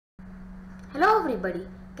Hello everybody,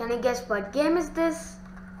 can you guess what game is this?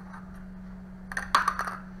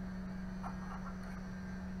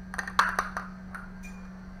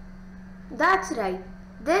 That's right,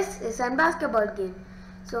 this is a basketball game.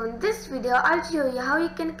 So in this video I'll show you how you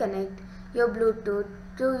can connect your Bluetooth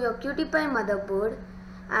to your QtPy motherboard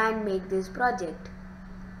and make this project.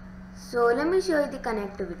 So let me show you the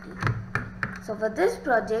connectivity. So for this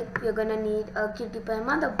project you're gonna need a QtPy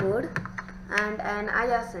motherboard and an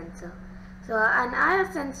IR sensor. So an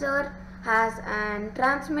IR sensor has an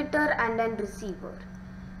transmitter and an receiver.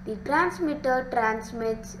 The transmitter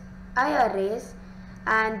transmits IR rays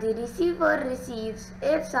and the receiver receives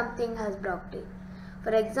if something has blocked it.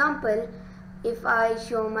 For example, if I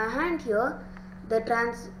show my hand here, the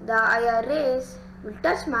IR rays will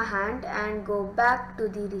touch my hand and go back to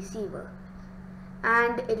the receiver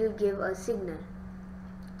and it will give a signal.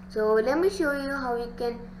 So let me show you how you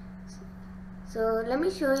can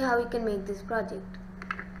make this project.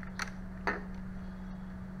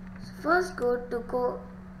 So first go to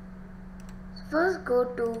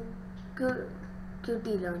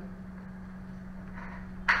Qtlearn.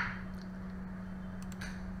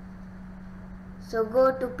 So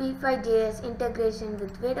go to P5JS integration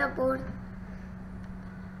with Weblab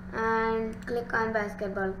and click on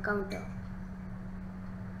basketball counter.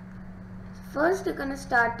 First you're gonna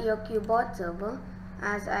start your Qbot server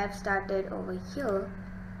as I have started over here,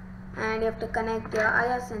 and you have to connect your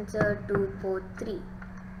IR sensor to port 3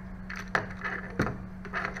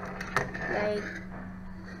 like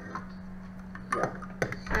here.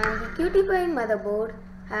 And the QtPy motherboard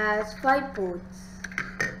has 5 ports,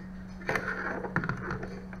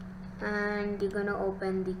 and you're gonna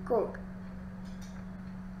open the code.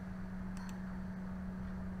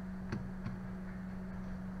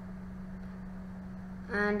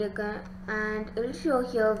 And it will show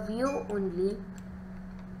here view only,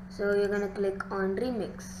 so you're gonna click on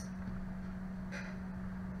remix.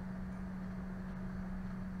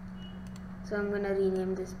 So I'm gonna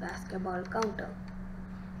rename this basketball counter.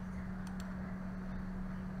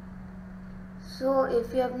 So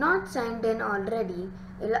if you have not signed in already,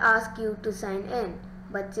 it will ask you to sign in,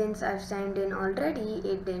 but since I've signed in already,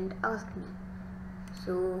 it didn't ask me.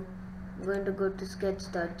 So I'm going to go to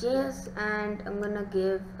sketch.js and I'm going to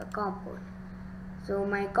give a COM port. So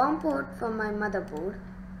my COM port for my motherboard,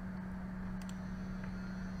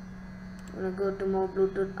 I'm going to go to more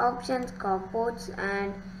Bluetooth options, COM ports,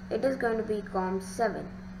 and it is going to be COM7.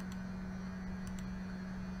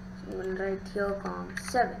 So I'm going to write here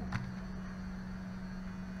COM7.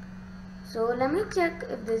 So let me check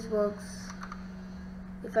if this works.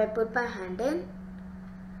 If I put my hand in,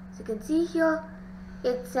 so you can see here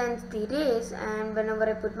it sends the rays, and whenever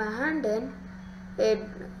I put my hand in, the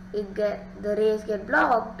rays get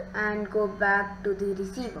blocked and go back to the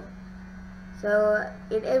receiver. So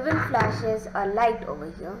it even flashes a light over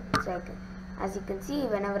here. So as you can see,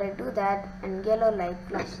 whenever I do that, and yellow light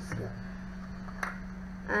flashes here.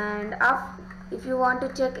 And if you want to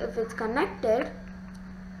check if it's connected,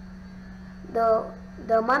 the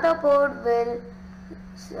motherboard will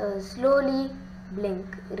slowly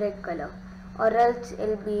blink red color, or else it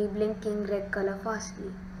will be blinking red color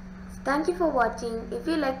fastly. So thank you for watching. If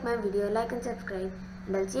you like my video, like and subscribe,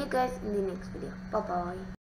 and I'll see you guys in the next video. Bye bye.